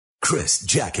Chris,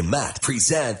 Jack, and Matt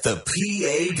present the PAB,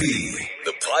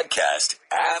 the podcast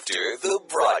after the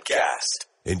broadcast.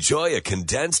 Enjoy a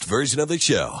condensed version of the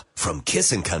show from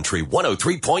Kissin' Country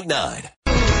 103.9.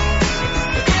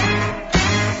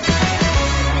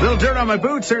 Little dirt on my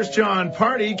boots. There's John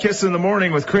Party. Kiss in the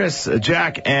morning with Chris,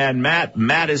 Jack, and Matt.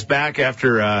 Matt is back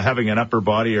after having an upper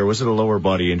body, or was it a lower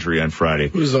body injury on Friday?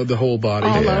 It was the whole body.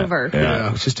 All over.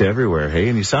 Yeah. It's just everywhere. Hey,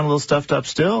 and you sound a little stuffed up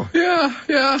still. Yeah.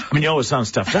 I mean, you always sound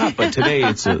stuffed up, but today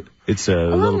it's a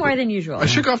little more than usual. I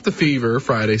shook off the fever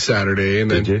Friday, Saturday, and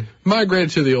then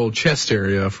migrated to the old chest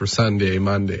area for Sunday,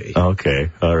 Monday. Okay,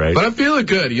 all right. But I'm feeling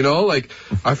good,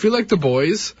 I feel like the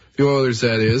boys, the Oilers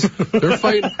that is, they're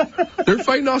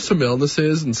fighting off some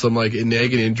illnesses and some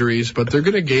nagging injuries, but they're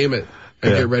gonna game it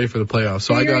and get ready for the playoffs.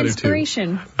 So I got it too.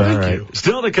 Thank you.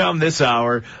 Still to come this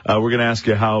hour, we're going to ask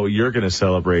you how you're going to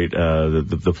celebrate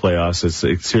the playoffs. It's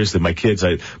seriously, my kids,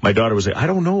 my daughter was like, I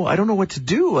don't know what to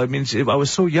do. I mean, I was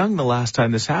so young the last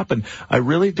time this happened. I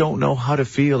really don't know how to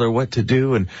feel or what to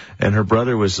do. And her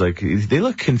brother was like, they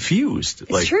look confused.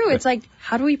 It's true. It's like,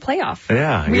 how do we play off?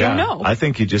 Yeah. We don't know. I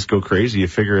think you just go crazy. You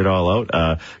figure it all out.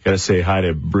 Got to say hi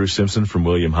to Bruce Simpson from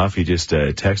William Huff. He just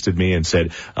texted me and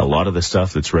said a lot of the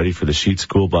stuff that's ready for the Sheet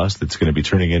School bus that's going to be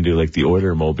turning into like the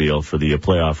Oiler mobile for the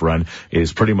playoff run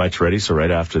is pretty much ready. So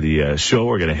right after the show,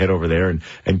 we're going to head over there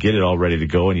and get it all ready to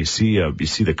go. And you see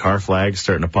the car flags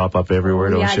starting to pop up everywhere.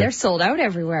 Don't you? They're sold out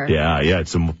everywhere. Yeah,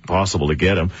 it's impossible to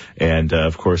get them. And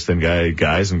of course, then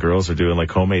guys and girls are doing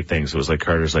like homemade things. It was like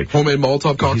Carter's like homemade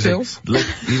Molotov cocktails.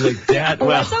 He's like, Dad. Well,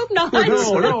 let's hope not.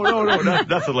 No,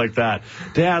 nothing like that.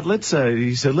 Dad,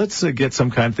 he said, let's get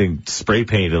some kind of thing spray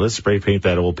painted. Let's spray paint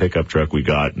that old pickup truck we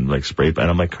got and and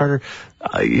I'm like, Carter,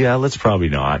 let's probably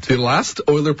not. The last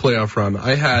Oiler playoff run,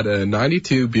 I had a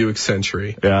 92 Buick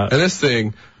Century. Yeah. And this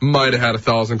thing might have had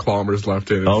 1,000 kilometers left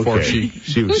in it before she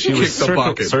was the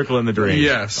bucket. Circling the drain.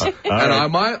 Yes.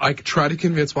 I tried to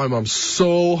convince my mom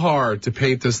so hard to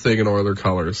paint this thing in Oiler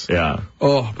colors. Yeah.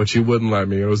 Oh, but she wouldn't let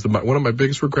me. It was one of my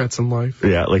biggest regrets in life.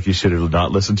 Yeah, like you should have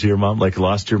not listened to your mom, like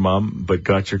lost your mom but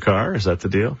got your car. Is that the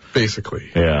deal?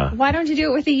 Basically. Yeah. Why don't you do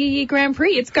it with the Grand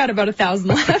Prix? It's got about 1,000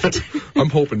 left.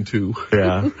 I'm hoping to.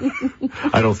 Yeah.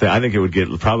 I think it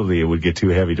would get too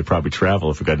heavy to probably travel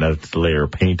if it got another layer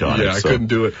of paint on it. Yeah, I couldn't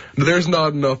do it. There's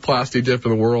not enough plastic dip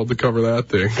in the world to cover that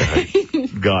thing.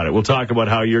 Got it. We'll talk about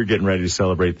how you're getting ready to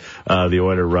celebrate the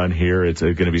Oiler run here. It's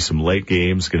going to be some late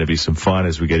games, going to be some fun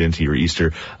as we get into your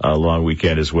Easter long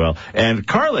weekend as well. And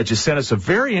Carla just sent us a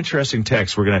very interesting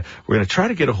text. We're gonna try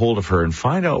to get a hold of her and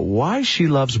find out why she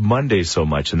loves Monday so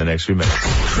much in the next few minutes.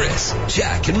 Chris,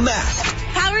 Jack, and Matt.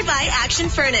 Powered by Action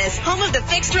Furnace, home of the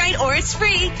fixed right or it's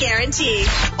free guarantee.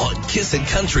 On Kissin'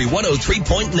 Country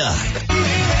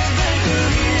 103.9.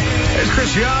 It's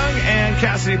Chris Young and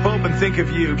Cassidy Pope and Think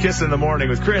of You. Kiss in the morning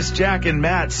with Chris, Jack, and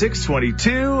Matt.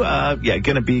 622.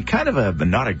 Going to be kind of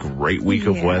not a great week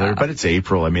of weather, but it's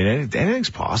April. I mean, anything's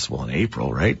possible in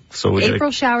April, right? So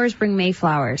April showers bring May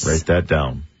flowers. Write that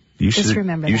down. You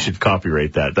should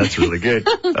copyright that. That's really good.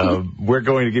 We're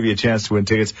going to give you a chance to win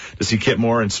tickets to see Kit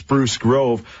Moore and Spruce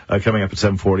Grove coming up at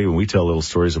 7:40 when we tell little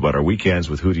stories about our weekends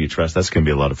with Who Do You Trust. That's going to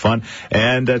be a lot of fun.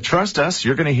 And trust us,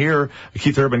 you're going to hear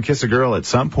Keith Urban Kiss a Girl at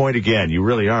some point again. You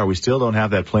really are. We still don't have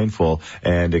that plane full.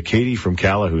 And Katie from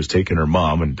Calla, who's taking her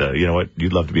mom, and you know what?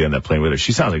 You'd love to be on that plane with her.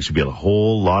 She sounds like she'd be a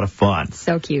whole lot of fun.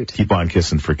 So cute. Keep on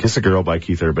kissing for Kiss a Girl by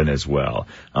Keith Urban as well.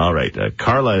 All right.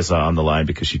 Carla is on the line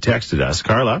because she texted us.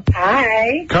 Carla.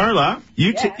 Hi. Carla,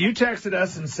 you texted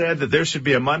us and said that there should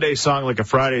be a Monday song like a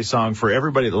Friday song for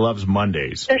everybody that loves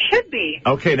Mondays. There should be.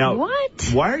 Okay, now,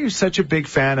 what? Why are you such a big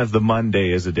fan of the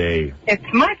Monday as a day? It's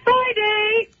my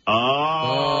Friday.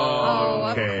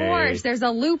 Oh, okay. Of course. There's a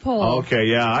loophole. Okay,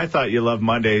 yeah. I thought you loved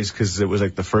Mondays because it was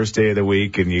like the first day of the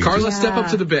week. And you Carla, step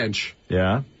up to the bench.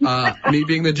 Yeah? Me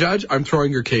being the judge, I'm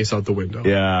throwing your case out the window.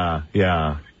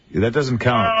 Yeah. That doesn't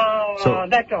count.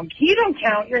 You don't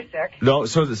count. You're sick. No,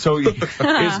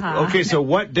 okay, so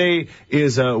what day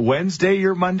is Wednesday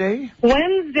your Monday?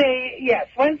 Wednesday, yes.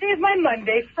 Wednesday is my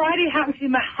Monday. Friday happens to be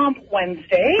my hump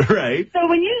Wednesday. Right. So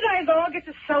when you guys all get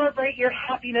to celebrate your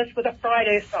happiness with a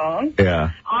Friday song,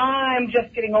 yeah, I'm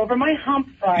just getting over my hump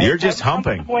Friday. You're just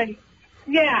humping.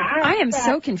 Yeah. I am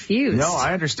so confused. No,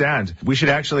 I understand. We should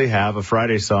actually have a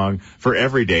Friday song for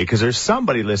every day because there's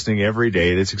somebody listening every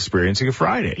day that's experiencing a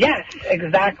Friday. Yes,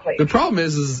 exactly. The problem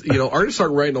is artists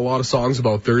aren't writing a lot of songs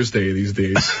about Thursday these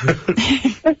days.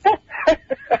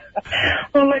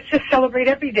 Well, let's just celebrate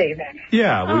every day then.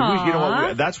 Yeah, you know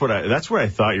what? That's what I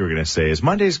thought you were going to say. Is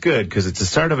Monday's good because it's the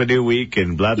start of a new week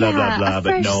and blah blah blah blah.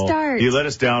 But no, start. You let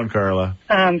us down, Carla.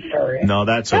 I'm sorry. No,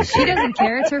 that's okay. She doesn't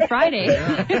care. It's her Friday.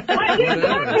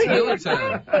 It's Miller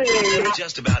time.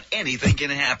 Just about anything can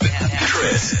happen.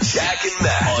 Chris, Jack, and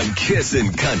Matt on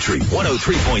Kissin' Country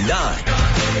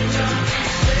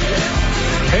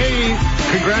 103.9. Hey,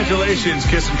 congratulations,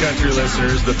 Kissin' Country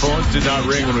listeners. The phones did not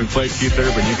ring when we played Keith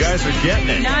Urban. You guys are getting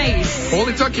it. Nice.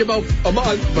 Only took you about a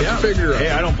month, but you figure it out. Hey,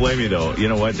 I don't blame you, though. You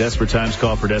know what? Desperate times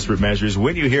call for desperate measures.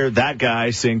 When you hear that guy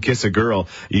sing Kiss a Girl,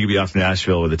 you can be off to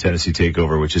Nashville with the Tennessee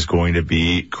Takeover, which is going to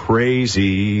be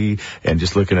crazy. And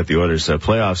just looking at the Oilers'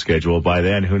 playoff schedule, by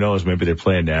then, who knows, maybe they're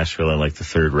playing Nashville in like the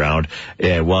third round.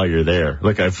 And while you're there,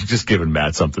 look, I've just given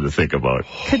Matt something to think about.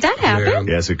 Could that happen?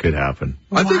 Yes, it could happen.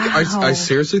 I think I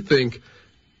seriously think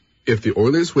if the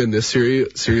Oilers win this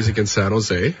series against San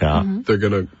Jose, they're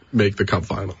going to make the Cup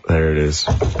final. There it is.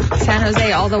 San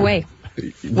Jose all the way.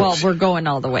 Well, we're going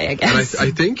all the way, I guess. And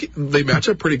I think they match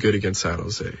up pretty good against San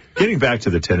Jose. Getting back to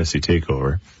the Tennessee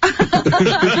Takeover.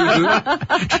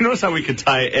 Do you notice how we could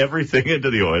tie everything into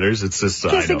the Oilers? It's just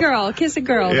Kiss a girl.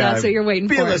 Yeah, that's what you're waiting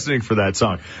for. Be listening for that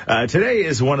song. Today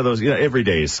is one of those, every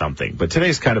day is something, but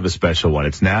today's kind of a special one.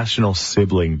 It's National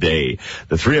Sibling Day.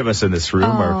 The three of us in this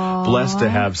room are blessed to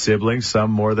have siblings,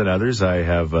 some more than others. I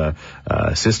have a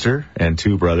sister and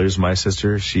two brothers. My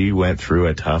sister, she went through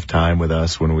a tough time with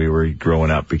us when we were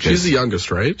growing up because she's the youngest,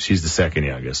 right? She's the second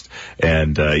youngest.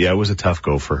 And it was a tough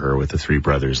go for her with the three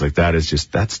brothers. Like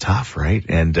that's tough, right?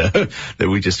 And that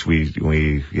we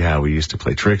used to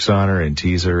play tricks on her and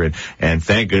tease her and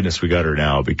thank goodness we got her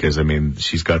now because I mean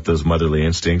she's got those motherly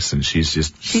instincts and she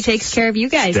takes care of you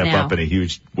guys step now. Up in a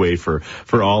huge way for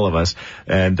all of us.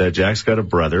 And Jack's got a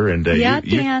brother and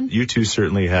Dan. You two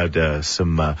certainly had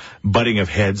some butting of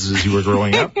heads as you were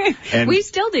growing up. And we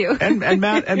still do. and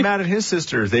Matt and his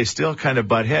sister, they still kind of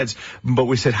butt heads. But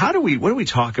we said, what do we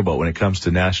talk about when it comes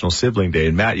to National Sibling Day?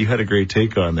 And Matt, you had a great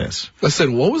take on this.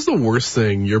 Listen, what was the worst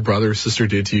thing your brother or sister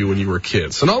did to you when you were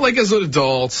kids? So not like as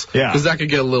adults, because that could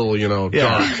get a little,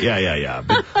 dark. Yeah.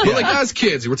 But like as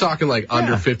kids, we're talking like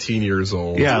under 15 years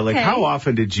old. Yeah, like how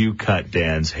often did you cut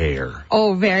Dan's hair?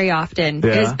 Oh, very often.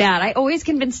 Yeah. It was bad. I always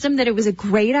convinced him that it was a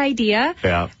great idea.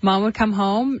 Yeah. Mom would come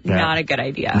home, not a good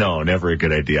idea. No, never a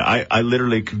good idea. I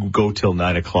literally could go till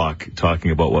 9 o'clock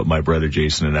talking about what my brother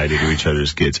Jason and I did to each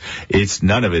other's kids.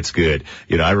 None of it's good.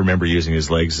 I remember using his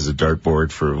legs as a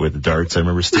dartboard with the darts. I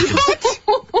remember sticking.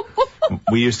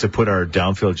 We used to put our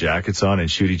downfield jackets on and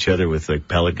shoot each other with like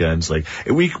pellet guns. Like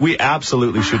we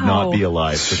absolutely should not be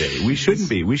alive today. We shouldn't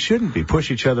be. We shouldn't be. Push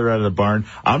each other out of the barn.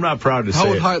 I'm not proud to say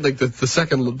How it. high? Like the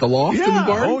loft in the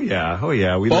barn? Oh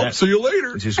yeah. See you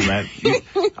later.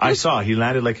 I saw he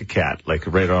landed like a cat, like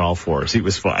right on all fours. He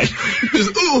was fine.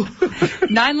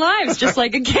 9 lives, just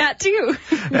like a cat too.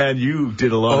 And you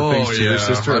did a lot of things to your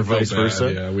sister, or vice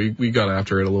versa. Yeah, we got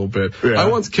after it a little bit. Yeah. I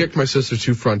once kicked my sister's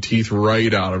 2 front teeth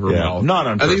right out of her mouth. Not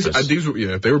on purpose. These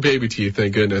were, they were baby teeth,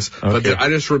 thank goodness. Okay. But I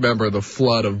just remember the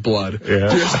flood of blood. Yeah.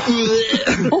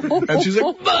 And she's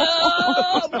like,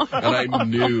 Mom! And I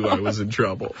knew I was in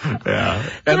trouble. Yeah.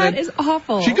 And that is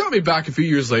awful. She got me back a few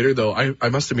years later, though. I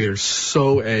must have made her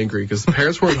so angry because the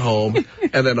parents weren't home.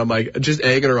 And then I'm like, just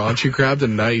egging her on. She grabbed a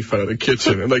knife out of the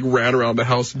kitchen and like ran around the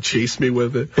house and chased me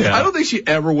with it. Yeah. I don't think she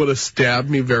ever would have stabbed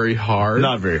me very hard.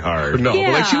 Not very hard. No,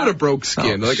 Yeah. but like she would have broke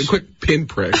skin, like a quick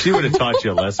pinprick. She would have taught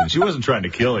you a lesson. She wasn't trying to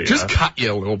kill you. Just cut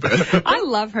you a little bit. I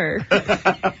love her.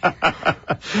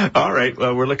 All right.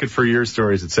 Well, we're looking for your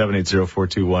stories at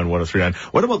 780-421-1039.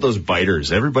 What about those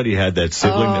biters? Everybody had that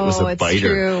sibling that was a it's biter.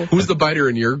 true. Who's the biter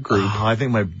in your group? Oh, I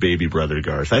think my baby brother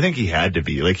Garth. I think he had to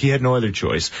be. Like he had no other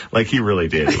choice. Like he really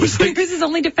did. It was like This is his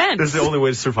only defense. this is the only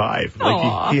way to survive.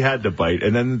 Like he had to bite,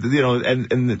 and then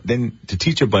and then to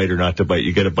teach a biter not to bite,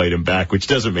 you got to bite him back, which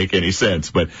doesn't make any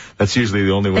sense. But that's usually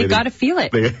the only way. They got to feel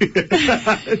it.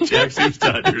 Jack seems to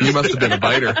understand. You must have been a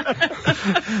biter.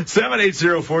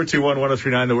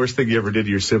 780-421-1039. The worst thing you ever did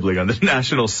to your sibling on the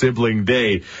National Sibling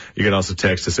Day. You can also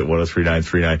text us at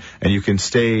 103939, and you can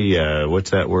stay.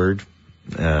 What's that word?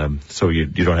 So you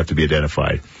don't have to be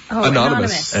identified. Oh,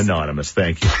 Anonymous. Anonymous.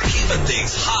 Thank you. Keeping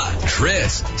things hot.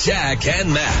 Chris, Jack,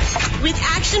 and Matt With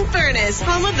Action Furnace,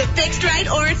 home of the fixed right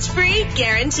or it's free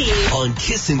guarantee. on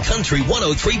Kissin' Country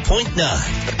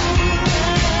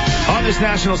 103.9. On this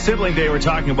National Sibling Day, we're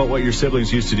talking about what your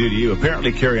siblings used to do to you.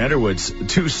 Apparently, Carrie Underwood's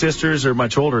 2 sisters are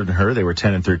much older than her. They were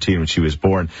 10 and 13 when she was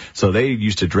born. So they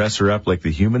used to dress her up like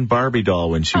the human Barbie doll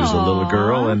when she was a little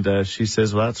girl. And she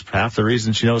says, well, that's half the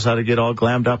reason she knows how to get all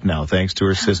glammed up now, thanks to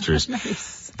her sisters.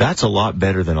 Nice. That's a lot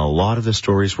better than a lot of the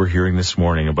stories we're hearing this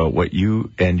morning about what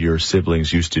you and your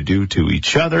siblings used to do to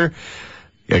each other.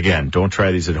 Again, don't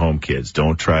try these at home, kids.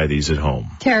 Don't try these at home.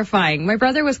 Terrifying. My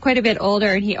brother was quite a bit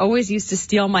older, and he always used to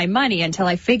steal my money until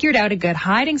I figured out a good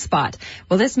hiding spot.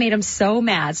 Well, this made him so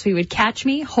mad, so he would catch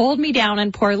me, hold me down,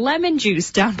 and pour lemon juice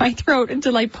down my throat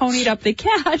until I ponied up the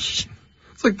cash.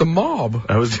 It's like the mob.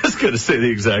 I was just going to say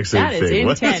the exact same thing.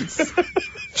 That is intense.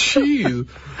 Jeez.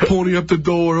 Pony up the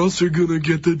door, else you're going to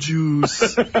get the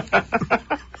juice.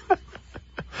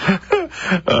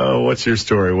 What's your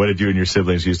story? What did you and your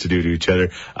siblings used to do to each other?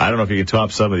 I don't know if you can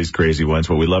top some of these crazy ones,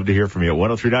 but we'd love to hear from you at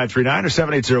 103939 or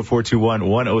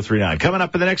 780-421-1039. Coming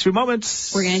up in the next few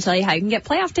moments, we're going to tell you how you can get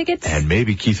playoff tickets. And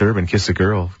maybe Keith Urban Kiss a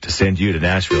Girl to send you to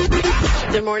Nashville.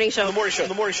 The morning show. The morning show.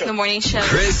 The morning show. The morning show.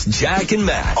 Chris, Jack, and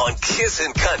Matt on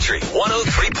Kissin' Country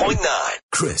 103.9.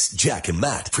 Chris, Jack, and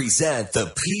Matt present the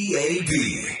PAB,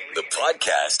 the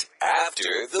podcast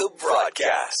after the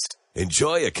broadcast.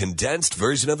 Enjoy a condensed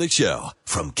version of the show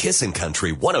from Kissin'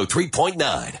 Country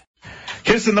 103.9.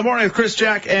 Kiss in the Morning with Chris,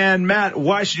 Jack, and Matt.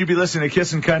 Why should you be listening to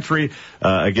Kissin' Country?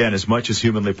 Again, as much as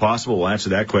humanly possible. We'll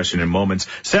answer that question in moments.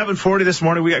 7:40 this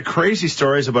morning. We got crazy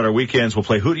stories about our weekends. We'll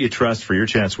play Who Do You Trust for your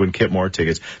chance to win Kip Moore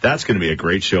tickets. That's going to be a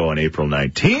great show on April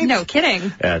 19th. No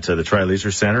kidding. At the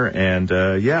Tri-Leisure Center. And,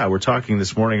 we're talking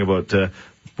this morning about...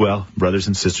 brothers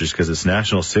and sisters, because it's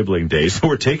National Sibling Day. So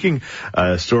we're taking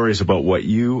stories about what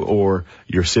you or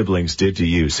your siblings did to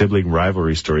you. Sibling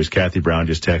rivalry stories. Kathy Brown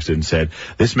just texted and said,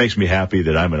 this makes me happy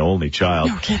that I'm an only child.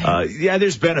 No kidding.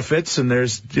 There's benefits, and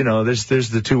there's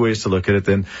the two ways to look at it.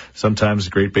 Then sometimes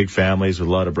great big families with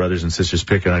a lot of brothers and sisters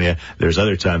picking on you. There's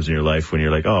other times in your life when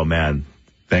you're like, oh, man,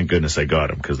 thank goodness I got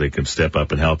them, because they can step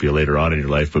up and help you later on in your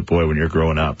life. But boy, when you're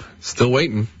growing up, still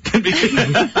waiting.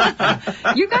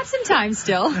 You got some time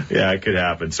still. Yeah, it could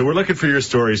happen. So we're looking for your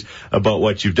stories about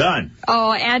what you've done.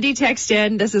 Oh, Andy texted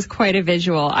in. This is quite a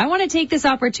visual. I want to take this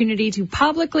opportunity to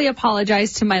publicly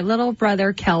apologize to my little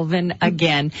brother, Kelvin,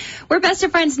 again. We're best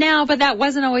of friends now, but that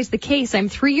wasn't always the case. I'm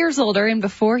 3 years older, and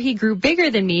before he grew bigger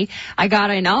than me, I got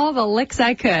in all the licks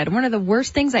I could. One of the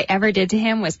worst things I ever did to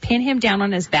him was pin him down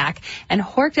on his back and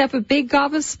horked up a big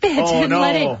gob of spit and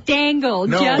let it dangle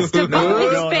just above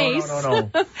his face. No.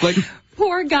 Like,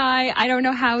 poor guy. I don't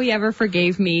know how he ever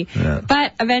forgave me. Yeah.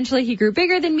 But eventually he grew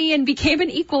bigger than me and became an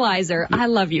equalizer. I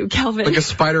love you, Kelvin. Like a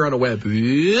spider on a web.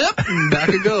 Yep. Back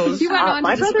it goes. You went on to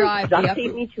describe my brother duct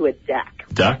taped me to a deck.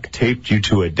 Duct taped you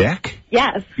to a deck?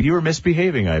 Yes. You were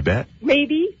misbehaving, I bet.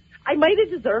 Maybe. I might have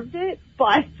deserved it,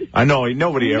 but... I know,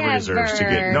 nobody ever deserves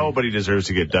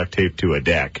to get duct taped to a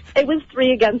deck. It was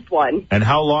 3 against 1. And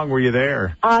how long were you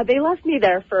there? They left me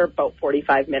there for about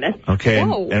 45 minutes. Okay,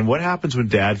 and what happens when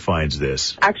Dad finds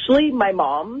this? Actually, my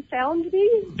mom found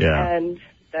me. Yeah. And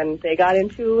then they got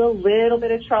into a little bit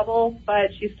of trouble,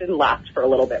 but she stood and laughed for a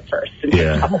little bit first and took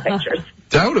a couple pictures.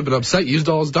 Dad would have been upset, used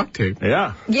all his duct tape.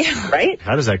 Yeah. Yeah. Right?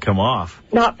 How does that come off?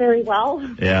 Not very well.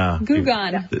 Yeah.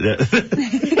 Gugan.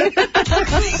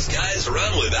 These guys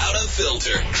run without a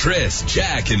filter. Chris,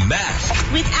 Jack, and Matt.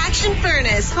 With Action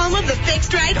Furnace, home of the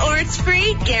fixed right or it's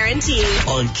free guarantee.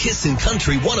 On Kissin'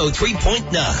 Country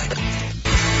 103.9.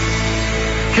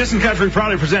 Kissin' Country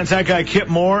proudly presents that guy Kip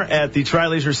Moore at the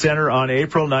Tri-Leisure Center on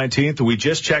April 19th. We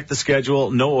just checked the schedule.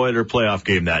 No Oiler playoff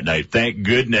game that night. Thank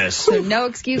goodness. So no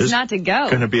excuse not to go.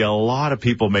 Going to be a lot of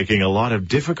people making a lot of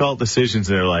difficult decisions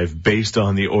in their life based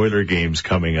on the Oiler games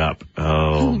coming up.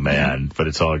 Oh, man. But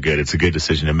it's all good. It's a good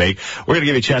decision to make. We're going to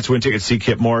give you a chance to win tickets to see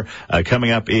Kip Moore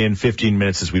coming up in 15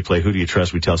 minutes as we play Who Do You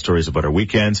Trust? We tell stories about our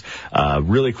weekends.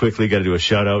 Really quickly, got to do a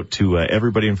shout out to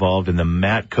everybody involved in the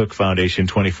Matt Cook Foundation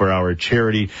 24-hour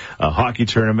charity hockey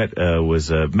tournament.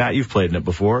 Matt, you've played in it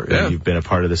before. Yeah. You've been a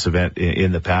part of this event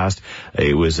in the past.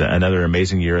 It was another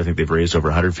amazing year. I think they've raised over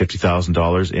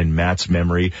 $150,000 in Matt's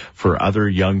memory for other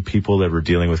young people that were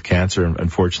dealing with cancer. And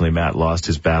unfortunately, Matt lost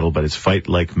his battle, but it's Fight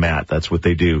Like Matt. That's what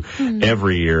they do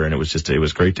every year. And it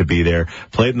was great to be there.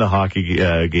 Played in the hockey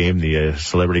game, the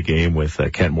celebrity game with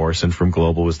Kent Morrison from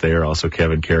Global was there. Also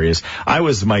Kevin Carius. I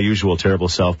was my usual terrible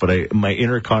self, but my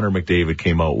inner Connor McDavid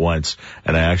came out once,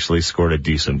 and I actually scored a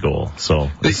decent goal. So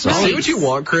see what you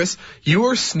want, Chris. You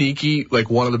are sneaky, like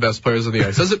one of the best players on the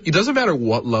ice. It doesn't matter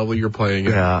what level you're playing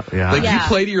at. Yeah. You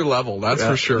play to your level. That's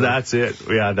for sure. That's it.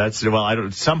 Yeah,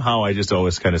 I just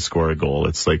always kind of score a goal.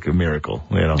 It's like a miracle,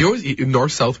 You always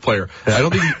north-south player. I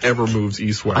don't think he ever moves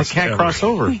east-west. I can't cross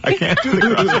over. I can't do the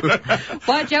crossover.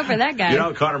 Watch out for that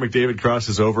guy. Connor McDavid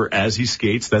crosses over as he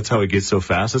skates. That's how he gets so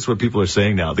fast. That's what people are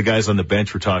saying now. The guys on the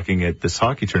bench were talking at this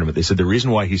hockey tournament. They said the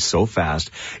reason why he's so fast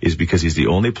is because he's the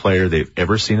only player they've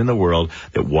ever seen in the world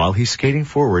that while he's skating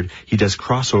forward, he does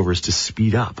crossovers to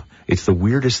speed up. It's the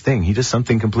weirdest thing. He does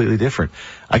something completely different.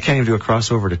 I can't even do a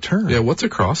crossover to turn. Yeah, what's a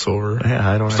crossover? Yeah,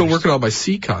 I don't know. Still working on my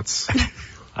C cuts.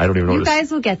 I don't even know. You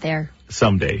guys will get there.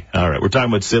 Someday. All right. We're talking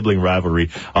about sibling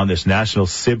rivalry on this National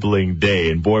Sibling Day.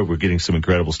 And boy, we're getting some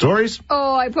incredible stories.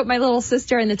 Oh, I put my little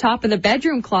sister in the top of the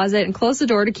bedroom closet and closed the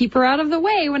door to keep her out of the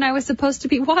way when I was supposed to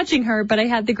be watching her, but I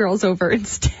had the girls over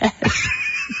instead.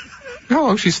 How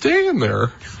long is she staying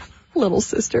there? Little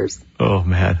sisters. Oh,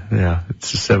 man. Yeah.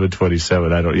 It's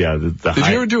 7:27. I don't, yeah. Did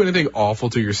you ever do anything awful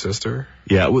to your sister?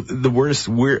 Yeah. Well, the worst,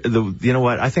 you know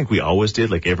what? I think we always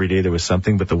did. Like every day there was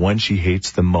something, but the one she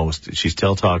hates the most, she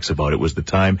still talks about it, was the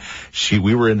time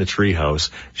we were in the treehouse.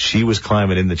 She was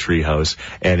climbing in the treehouse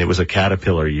and it was a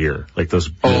caterpillar year. Like those.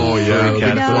 Oh, yeah.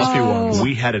 Caterpillar ones.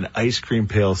 We had an ice cream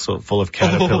pail full of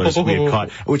caterpillars we had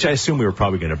caught, which I assume we were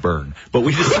probably going to burn, but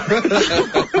we just.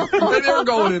 They were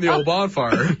going in the old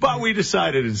bonfire. But we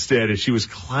decided instead, as she was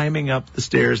climbing up the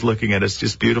stairs looking at us,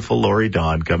 just beautiful Lori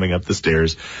Dawn coming up the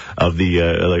stairs of the,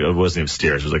 like it wasn't even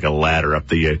stairs, it was like a ladder up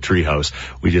the treehouse.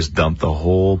 We just dumped the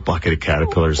whole bucket of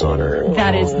caterpillars on her.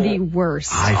 That is the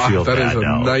worst. I feel that bad is a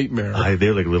now. nightmare.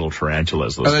 They're like little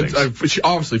tarantulas, those things. She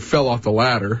obviously fell off the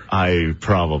ladder.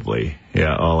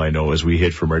 Yeah, all I know is we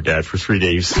hid from our dad for 3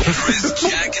 days. Chris,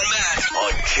 Jack, and Matt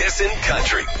on Kissin'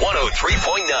 Country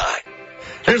 103.9.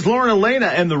 There's Lauren Elena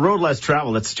and The Road Less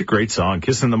Traveled. That's such a great song.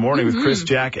 Kiss in the Morning with Chris,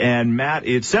 Jack, and Matt.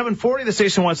 It's 7:40. The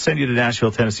station wants to send you to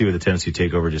Nashville, Tennessee with the Tennessee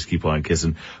Takeover. Just keep on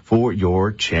kissing for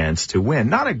your chance to win.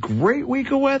 Not a great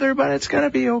week of weather, but it's going to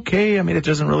be okay. I mean, it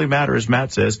doesn't really matter. As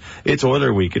Matt says, it's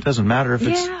Oiler week. It doesn't matter if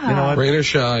it's, you know what? Rain or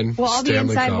shine. Well, I'll be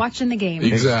inside watching the game.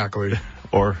 Exactly.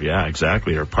 Or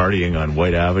partying on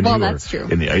White Avenue. Well, that's true.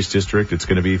 In the Ice District. It's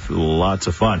going to be lots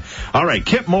of fun. All right,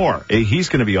 Kip Moore. He's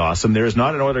going to be awesome. There is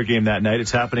not an Oiler game that night.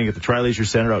 It's happening at the Tri-Leisure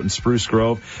Center out in Spruce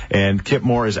Grove, and Kip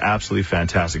Moore is absolutely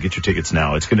fantastic. Get your tickets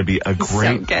now. It's going to be a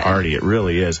great party. It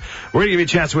really is. We're going to give you a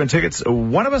chance to win tickets.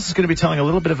 One of us is going to be telling a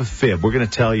little bit of a fib. We're going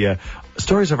to tell you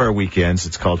stories of our weekends.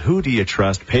 It's called Who Do You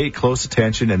Trust? Pay close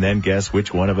attention and then guess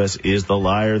which one of us is the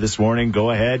liar this morning.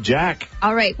 Go ahead, Jack.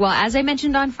 All right. Well, as I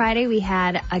mentioned on Friday, we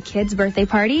had a kid's birthday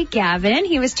party, Gavin.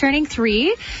 He was turning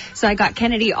 3. So I got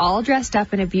Kennedy all dressed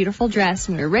up in a beautiful dress,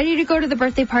 and we were ready to go to the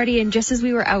birthday party. And just as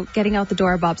we were getting out the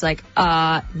door, Bob's like,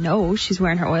 no, she's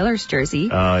wearing her Oilers jersey.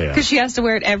 Oh, yeah. Because she has to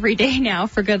wear it every day now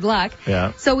for good luck.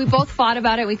 Yeah. So we both fought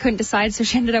about it. We couldn't decide, so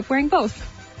she ended up wearing both.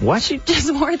 What? She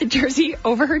just wore the jersey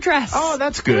over her dress. Oh,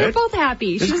 that's good. We were both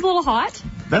happy. She was a little hot.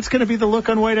 That's going to be the look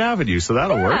on White Avenue, so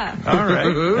that'll work. All right.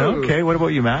 Okay, what about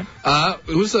you, Matt?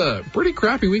 It was a pretty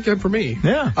crappy weekend for me.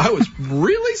 Yeah. I was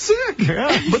really sick.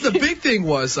 Yeah. But the big thing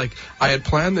was, I had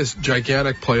planned this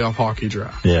gigantic playoff hockey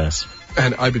draft. Yes.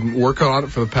 And I've been working on it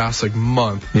for the past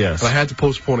month. Yes. And I had to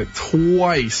postpone it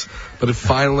twice, but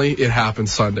it happened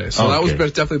Sunday. So that was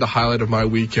definitely the highlight of my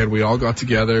weekend. We all got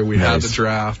together. We had the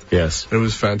draft. Yes. It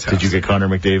was fantastic. Did you get Connor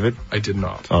McDavid? I did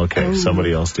not. Okay,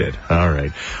 somebody else did. All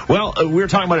right. Well, we were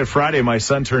talking about it Friday. My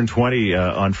son turned 20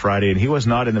 on Friday, and he was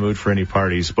not in the mood for any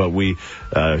parties, but we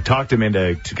talked him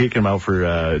into taking him out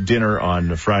for dinner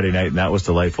on Friday night, and that was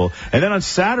delightful. And then on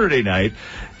Saturday night,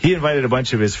 he invited a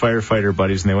bunch of his firefighter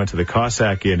buddies, and they went to the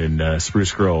Cossack Inn in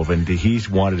Spruce Grove, and he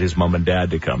wanted his mom and dad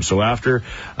to come. So after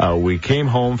we came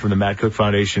home from the Matt Cook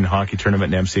Foundation hockey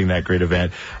tournament and emceeing that great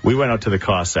event, we went out to the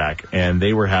Cossack, and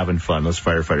they were having fun, those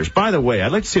firefighters. By the way,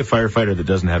 I'd like to see a firefighter that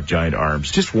doesn't have giant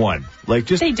arms. Just one. They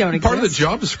don't exist. Part of the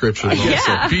job description.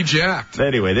 Yeah. Be jacked.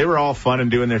 Anyway, they were all fun and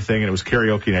doing their thing, and it was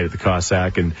karaoke night at the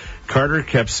Cossack, and Carter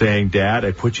kept saying, "Dad,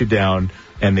 I put you down."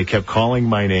 And they kept calling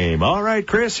my name. All right,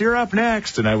 Chris, you're up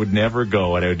next. And I would never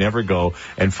go, and I would never go.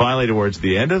 And finally, towards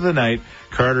the end of the night,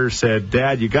 Carter said,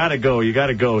 "Dad, you got to go. You got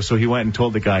to go." So he went and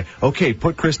told the guy, "Okay,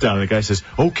 put Chris down." And the guy says,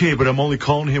 "Okay, but I'm only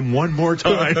calling him one more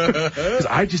time." Because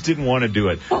I just didn't want to do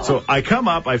it. So I come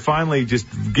up. I finally just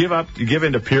give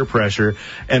in to peer pressure.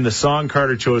 And the song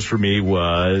Carter chose for me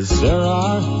was... There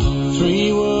are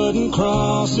 3 wooden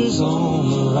crosses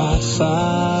on the right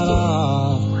side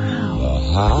of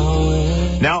the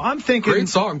highway. Now, I'm thinking... Great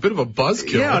song. Bit of a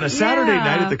buzzkill. Yeah, on a Saturday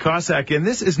night at the Cossack Inn,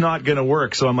 this is not going to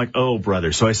work. So I'm like, oh,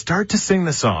 brother. So I start to sing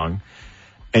the song,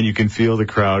 and you can feel the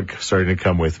crowd starting to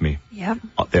come with me. Yep.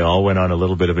 They all went on a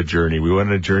little bit of a journey. We went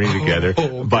on a journey together.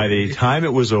 By the time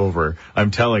it was over,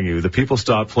 I'm telling you, the people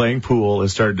stopped playing pool and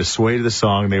started to sway to the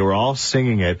song. They were all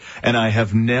singing it, and I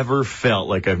have never felt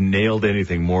like I've nailed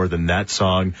anything more than that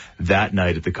song that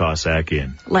night at the Cossack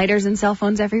Inn. Lighters and cell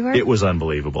phones everywhere? It was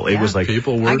unbelievable. Yeah. It was like...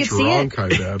 People were drunk, I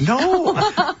bet. No!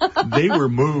 They were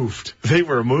moved. They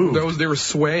were moved. They were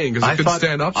swaying because they couldn't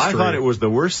stand up straight. I thought it was the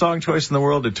worst song choice in the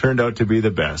world. It turned out to be the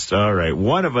best. All right.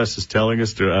 One of us is telling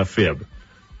us a fib.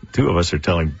 two of us are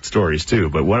telling stories too,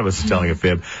 but one of us is telling a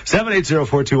fib.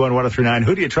 780-421-1039.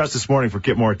 Who do you trust this morning for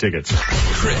Kip Moore tickets?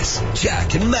 Chris,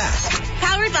 Jack, and Matt.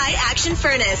 Powered by Action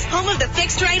Furnace, home of the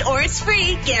fixed right or it's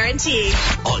free guarantee.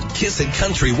 On Kissin'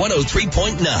 Country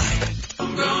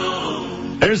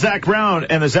 103.9. There's Zach Brown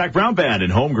and the Zach Brown Band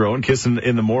in Homegrown, Kissin'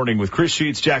 in the Morning with Chris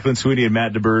Sheets, Jacqueline Sweeney, and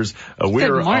Matt DeBurs.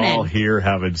 We're all here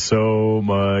having so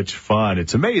much fun.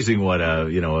 It's amazing what a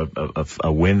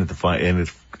win at the end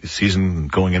of the season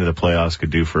going into the playoffs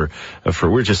could do for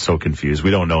we're just so confused.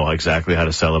 We don't know exactly how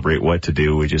to celebrate, what to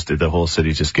do. The whole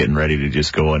city's just getting ready to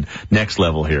just go on next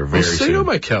level here very soon. I was sitting on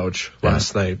my couch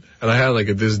last night and I had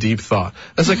this deep thought.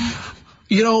 I was like,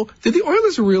 did the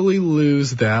Oilers really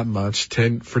lose that much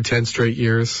for 10 straight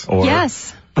years?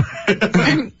 Yes.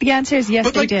 The answer is yes,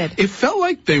 they did. It felt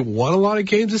like they won a lot of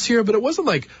games this year, but it wasn't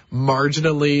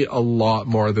marginally a lot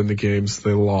more than the games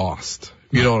they lost.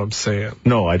 You know what I'm saying?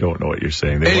 No, I don't know what you're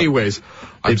saying.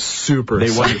 I'm super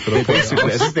excited for the playoffs.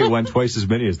 I think they won twice as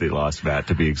many as they lost, Matt,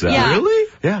 to be exact. Yeah.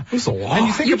 Really? Yeah. It was a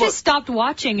lot. And you just stopped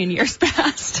watching in years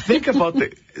past. Think about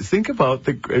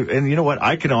and you know what?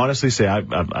 I can honestly say,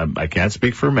 I can't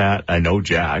speak for Matt. I know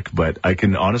Jack, but I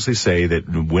can honestly say that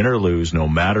win or lose, no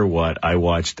matter what, I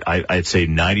watched, I'd say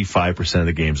 95% of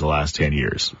the games the last 10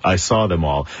 years. I saw them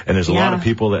all. And there's a lot of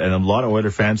people and a lot of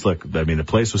Oilers fans, the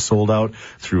place was sold out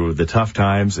through the tough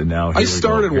times, and now I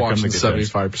started watching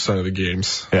 75% of the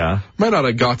games. Yeah. Might not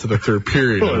have got to the third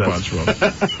period in a bunch of them.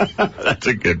 That's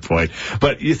a good point.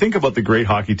 But you think about the great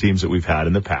hockey teams that we've had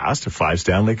in the past, 5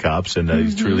 Stanley Cups,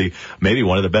 and truly maybe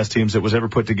one of the best teams that was ever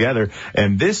put together.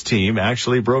 And this team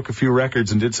actually broke a few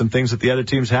records and did some things that the other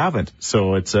teams haven't.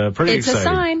 So it's pretty exciting. It's a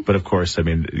sign. But of course,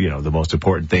 the most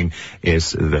important thing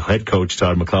is the head coach,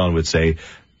 Todd McLellan, would say,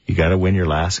 you got to win your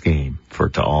last game for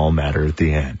it to all matter at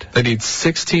the end. They need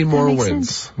 16 more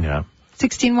wins. Sense. Yeah.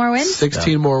 16 more wins?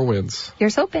 16 more wins.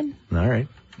 Here's hoping. All right.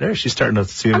 There, she's starting to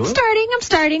see a little. I'm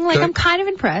starting. I'm kind of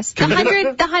impressed. The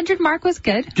 100 mark was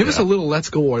good. Give us a little Let's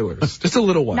Go Oilers. Just a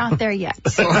little one. Not there yet.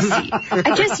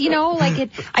 I just,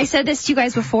 I said this to you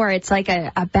guys before. It's like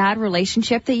a bad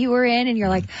relationship that you were in, and you're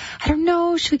like, I don't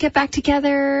know, should we get back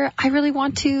together? I really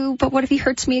want to, but what if he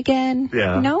hurts me again?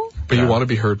 Yeah. No? But you want to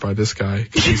be hurt by this guy.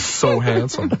 He's so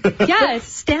handsome. Yeah, it's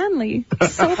Stanley.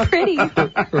 So pretty.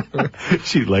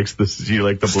 She likes the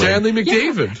Stanley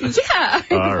McDavid. Yeah.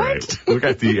 All right. We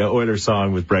got the Oilers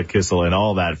song with Brett Kissel and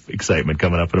all that excitement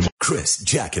coming up in a moment. Chris,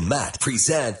 Jack, and Matt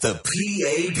present the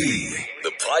PAB,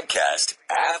 the podcast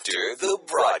after the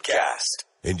broadcast.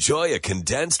 Enjoy a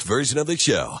condensed version of the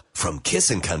show from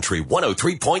Kissin' Country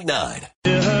 103.9.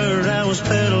 You heard I was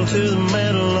pedal to the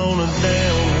metal on a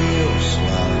downhill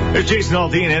slide. There's Jason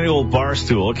Aldean, any old bar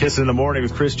stool, Kissin' in the Morning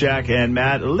with Chris, Jack, and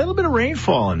Matt. A little bit of rain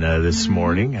falling this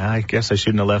morning. I guess I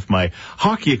shouldn't have left my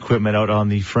hockey equipment out on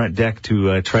the front deck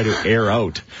to try to air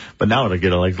out. But now it'll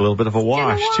get a little bit of a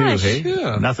wash, too, hey?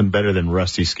 Yeah. Nothing better than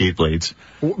rusty skate blades.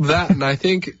 That, and I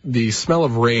think the smell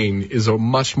of rain is a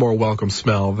much more welcome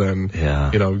smell than,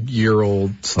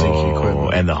 year-old stinky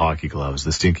equipment. And the hockey gloves,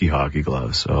 the stinky hockey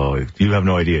gloves. Oh, you have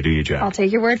no idea, do you, Jack? I'll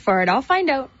take your word for it. I'll find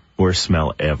out. Worst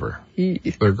smell ever.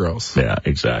 They're gross. Yeah,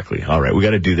 exactly. All right, we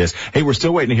got to do this. Hey, we're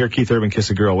still waiting to hear Keith Urban,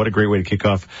 Kiss a Girl. What a great way to kick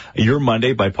off your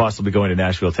Monday by possibly going to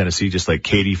Nashville, Tennessee, just like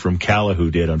Katie from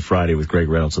Calahoo did on Friday with Greg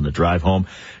Reynolds on the drive home.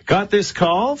 Got this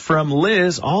call from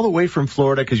Liz all the way from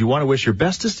Florida because you want to wish your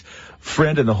bestest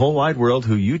friend in the whole wide world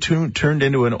who you turned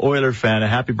into an Oiler fan a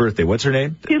happy birthday. What's her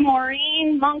name? To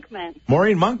Maureen Monkman.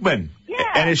 Maureen Monkman. Yeah.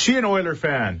 And is she an Oiler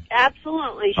fan?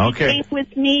 Absolutely. She came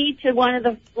with me to one of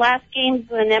the last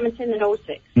games in Edmonton in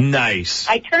 06. Nice.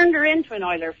 I turned her into an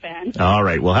Oiler fan. All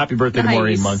right. Well, happy birthday to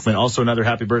Maureen Monkman. Also another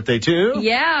happy birthday to...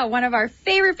 Yeah, one of our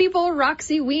favorite people,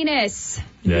 Roxy Weenus.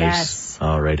 Nice. Yes.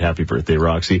 All right. Happy birthday,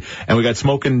 Roxy. And we got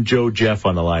Smokin' Joe Jeff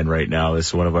on the line right now. This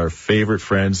is one of our favorite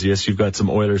friends. Yes, you've got some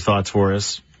Oiler thoughts for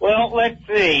us. Well, let's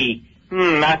see.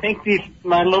 I think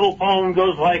my little poem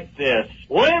goes like this.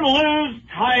 Win, lose,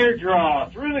 tie or draw,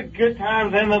 through the good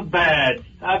times and the bad.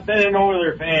 I've been an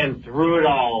Oiler fan through it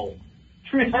all.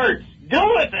 Truth hurts.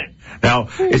 Deal with it. Now,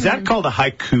 is that called a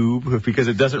haiku? Because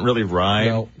it doesn't really rhyme.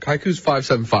 No, haiku's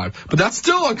 575. But that's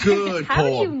still a good How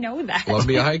poem. do you know that? Love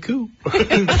me a haiku.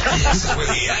 This is where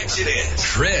the action is.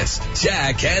 Chris,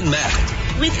 Jack, and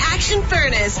Matt. With Action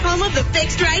Furnace, home of the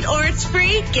fixed right or it's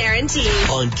free guarantee.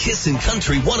 On Kissin'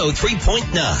 Country 103.9.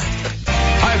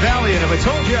 Hi, Valley, and have I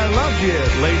told you I loved you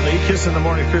lately? Kiss in the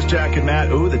Morning, Chris, Jack, and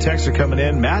Matt. Ooh, the texts are coming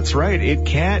in. Matt's right. It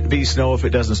can't be snow if it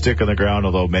doesn't stick on the ground,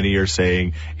 although many are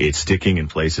saying it's sticking in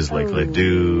places like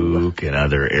Leduc and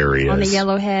other areas. On the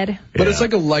Yellowhead. But it's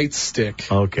like a light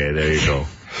stick. Okay, there you go.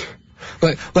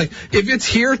 Like, if it's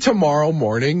here tomorrow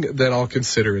morning, then I'll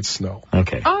consider it snow.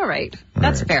 Okay. All right.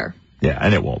 That's fair. Yeah,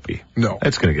 and it won't be. No.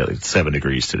 It's going to get like 7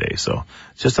 degrees today, so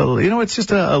just a little, it's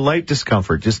just a light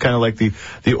discomfort, just kind of like the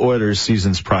Oilers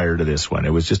seasons prior to this one.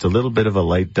 It was just a little bit of a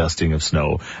light dusting of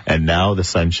snow, and now the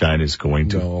sunshine is going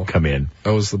to come in.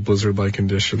 That was the blizzard-like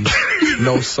conditions.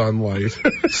 No sunlight.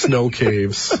 Snow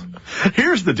caves.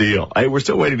 Here's the deal. We're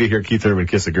still waiting to hear Keith Urban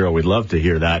Kiss a Girl. We'd love to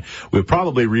hear that. We'll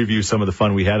probably review some of the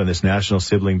fun we had on this National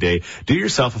Sibling Day. Do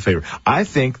yourself a favor. I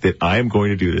think that I am going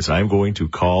to do this. I am going to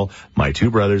call my 2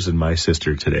 brothers and my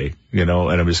sister today, and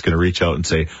I'm just going to reach out and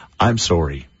say, I'm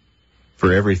sorry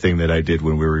for everything that I did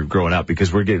when we were growing up,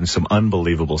 because we're getting some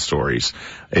unbelievable stories.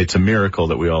 It's a miracle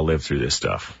that we all lived through this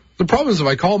stuff. The problem is if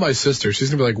I call my sister, she's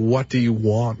going to be like, what do you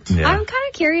want? Yeah. I'm kind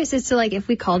of curious as to, like, if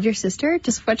we called your sister,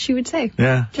 just what she would say.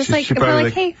 Yeah. Just if we're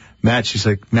like, hey. Matt, she's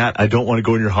like, Matt, I don't want to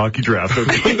go in your hockey draft.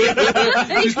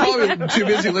 Okay? She's probably too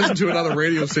busy listening to another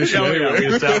radio station anyway. We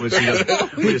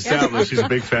established she's a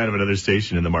big fan of another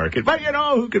station in the market. But,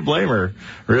 who could blame her,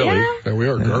 really? Yeah, we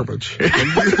are garbage. Come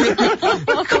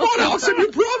on, Alex, I'm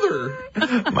your brother.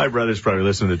 My brother's probably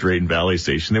listening to the Drayton Valley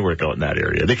station. They work out in that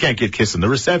area. They can't get kissing. The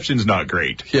reception's not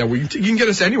great. Yeah, you can get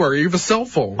us anywhere. You have a cell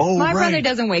phone. Oh, My brother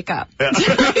doesn't wake up. Yeah.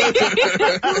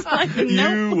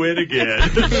 You win again.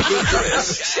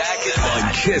 Chris, Jack,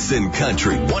 on Kissin'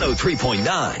 Country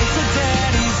 103.9.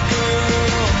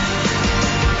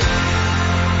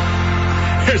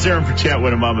 Here's Aaron Pritchett,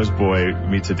 When a Mama's Boy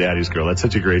Meets a Daddy's Girl. That's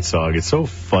such a great song. It's so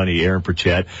funny. Aaron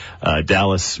Pritchett,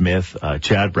 Dallas Smith,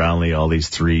 Chad Brownlee, all these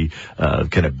 3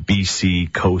 kind of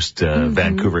BC coast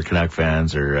Vancouver Canuck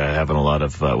fans are having a lot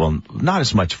of, not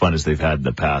as much fun as they've had in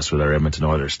the past with our Edmonton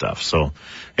Oilers stuff. So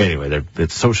anyway,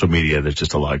 it's social media. There's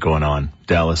just a lot going on.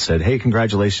 Dallas said, hey,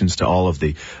 congratulations to all of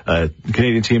the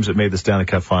Canadian teams that made the Stanley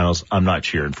Cup Finals. I'm not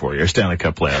cheering for you, or Stanley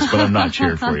Cup playoffs, but I'm not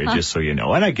cheering for you, just so you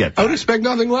know. And I get that. I would expect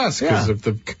nothing less, because if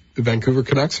the Vancouver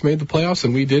Canucks made the playoffs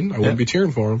and we didn't, I wouldn't be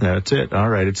cheering for them. That's it. All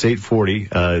right, it's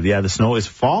 8:40. The snow is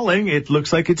falling. It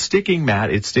looks like it's sticking,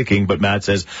 Matt. It's sticking, but Matt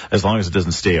says as long as it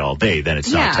doesn't stay all day, then it's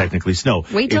not technically snow.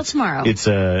 Wait till tomorrow. It's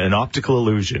an optical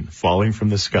illusion falling from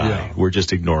the sky. Yeah. We're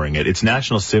just ignoring it. It's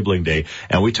National Sibling Day,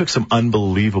 and we took some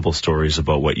unbelievable stories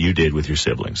about what you did with your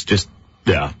siblings.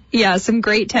 Yeah, some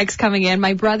great texts coming in.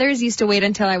 My brothers used to wait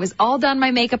until I was all done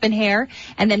my makeup and hair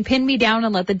and then pin me down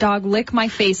and let the dog lick my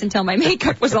face until my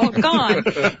makeup was all gone.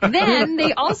 Then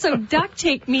they also duct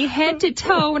taped me head to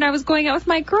toe when I was going out with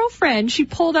my girlfriend. She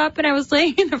pulled up and I was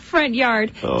laying in the front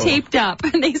yard, taped up,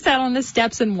 and they sat on the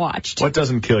steps and watched. What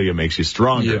doesn't kill you makes you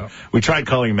stronger. Yeah. We tried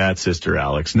calling Matt's sister,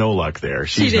 Alex. No luck there.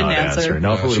 She didn't not answer.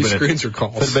 No, she screens her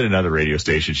calls. If it had been another radio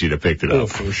station, she'd have picked it up. Oh,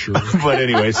 for sure. But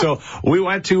anyway, so we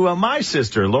went to my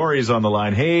sister. Lori's on the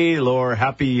line. Hey, Lori,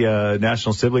 happy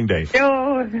National Sibling Day.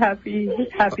 Oh, happy.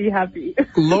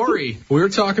 Lori, we were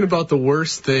talking about the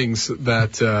worst things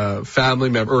that family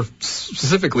members, or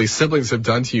specifically siblings, have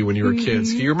done to you when you were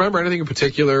kids. Do you remember anything in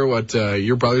particular what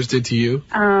your brothers did to you?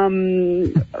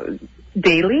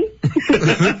 Daily.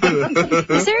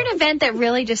 Is there an event that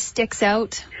really just sticks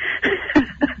out?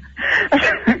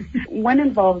 One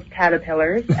involves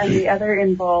caterpillars and the other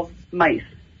involves mice.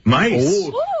 Mice?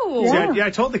 Oh. Yeah, I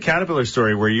told the caterpillar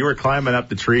story where you were climbing up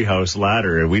the treehouse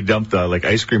ladder and we dumped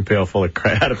ice cream pail full of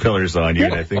caterpillars on you,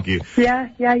 and I think you...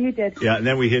 Yeah, you did. Yeah, and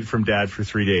then we hid from Dad for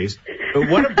 3 days. But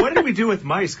what did we do with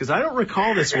mice? Because I don't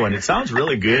recall this one. It sounds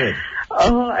really good.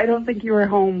 Oh, I don't think you were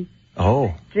home.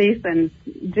 Oh. Jason,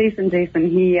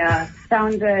 he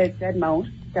found a dead mouse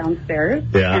downstairs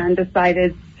and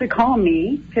decided to call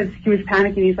me because he was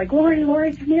panicking. He's like,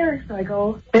 Lori, come here. So I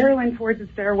go barreling towards the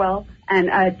stairwell, and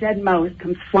a dead mouse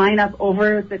comes flying up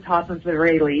over the top of the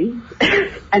railing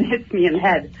and hits me in the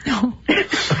head.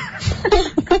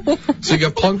 So you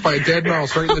got plunked by a dead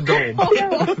mouse right in the dome.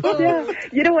 Yeah.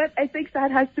 You know what? I think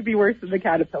that has to be worse than the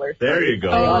caterpillar. There you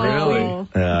go. Really?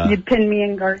 You'd pin me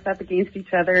and Garth up against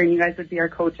each other, and you guys would be our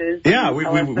coaches. Yeah, we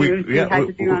had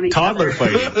to do on each toddler other.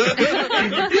 fighting.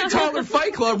 Toddler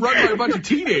fight club run by a bunch of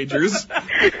teenagers.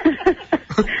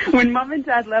 When Mom and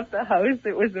Dad left the house,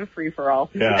 it was a free-for-all.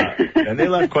 Yeah, and they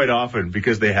left quite often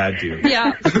because they had to.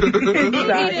 Yeah.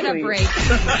 Needed a break.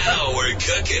 Now we're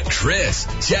cooking. Chris,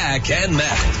 Jack, and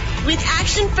Matt. With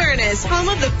Action Furnace, home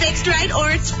of the fixed right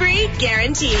or it's free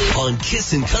guarantee. On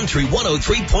Kissin' Country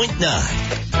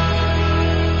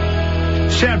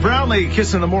 103.9. Chad Brownlee,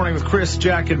 Kiss in the Morning with Chris,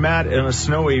 Jack, and Matt on a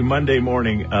snowy Monday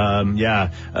morning.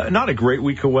 Not a great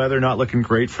week of weather, not looking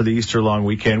great for the Easter long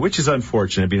weekend, which is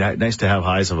unfortunate. It'd be nice to have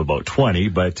highs of about 20,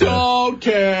 but... don't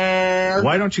care.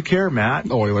 Why don't you care,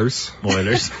 Matt? Oilers.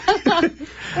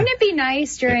 Wouldn't it be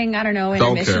nice during, I don't know,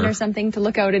 intermission or something to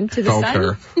look out into the sun? Don't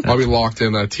care. I'll be locked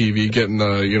in that TV, getting the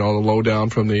lowdown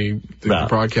from the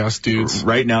broadcast dudes.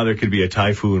 Right now, there could be a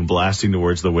typhoon blasting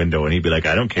towards the window, and he'd be like,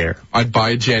 I don't care. I'd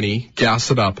buy Jenny,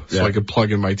 gas it up, so I could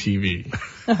plug in my TV.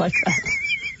 I like that.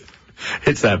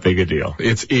 It's that big a deal.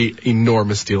 It's an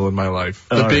enormous deal in my life.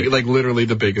 Literally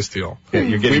the biggest deal. Yeah,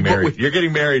 you're getting married. You're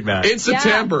getting married, Matt. In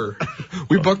September. Yeah.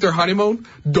 We booked our honeymoon.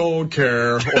 Don't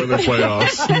care. Or the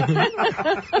playoffs.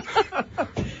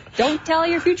 Don't tell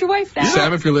your future wife that.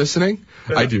 Sam, if you're listening,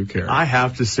 I do care. I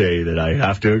have to say that I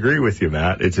have to agree with you,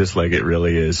 Matt. It's just like it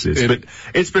really is.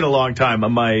 It's been a long time.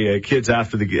 My kids,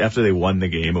 after they won the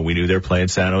game and we knew they were playing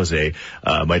San Jose,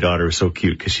 my daughter was so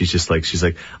cute because she's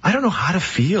like, I don't know how to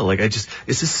feel. Like, it's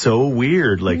just so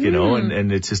weird. Like,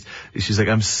 and it's just, she's like,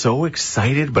 I'm so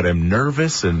excited, but I'm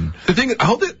nervous. And the thing, I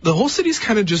hope that the whole city's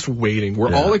kind of just waiting.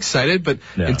 We're all excited, but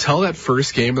until that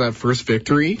first game or that first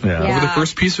victory, over the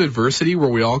first piece of adversity where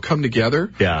we all come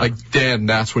together, then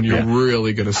that's when you're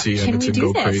really going to see Edmonton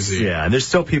go crazy. Yeah, and there's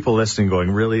still people listening going,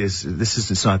 really,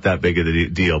 it's not that big of a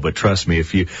deal. But trust me,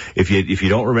 if you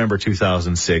don't remember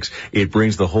 2006, it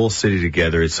brings the whole city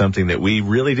together. It's something that we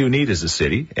really do need as a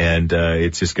city, and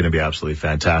it's just going to be absolutely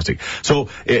fantastic. So,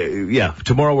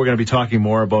 tomorrow we're going to be talking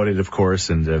more about it, of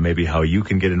course, and maybe how you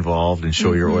can get involved and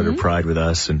show your Oiler pride with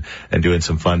us, and doing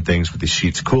some fun things with the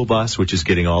Sheets Cool Bus, which is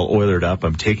getting all oilered up.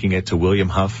 I'm taking it to William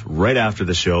Huff right after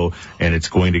the show, and it's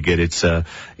going to get its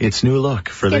new look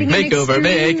for the makeover.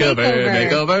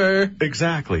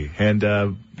 Exactly. And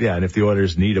and if the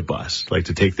Oilers need a bus, like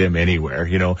to take them anywhere,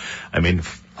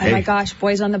 Oh my gosh,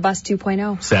 Boys on the Bus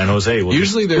 2.0. San Jose.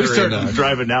 Usually they're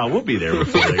driving now. We'll be there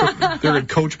before they're in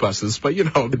coach buses, but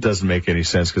it doesn't make any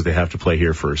sense because they have to play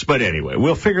here first. But anyway,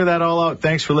 we'll figure that all out.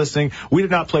 Thanks for listening. We did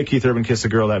not play Keith Urban Kiss the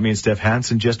Girl. That means Steph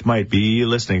Hansen just might be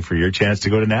listening for your chance to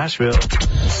go to Nashville.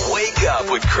 Wake up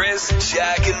with Chris,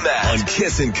 Jack, and Matt on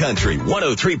Kissin' Country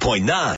 103.9.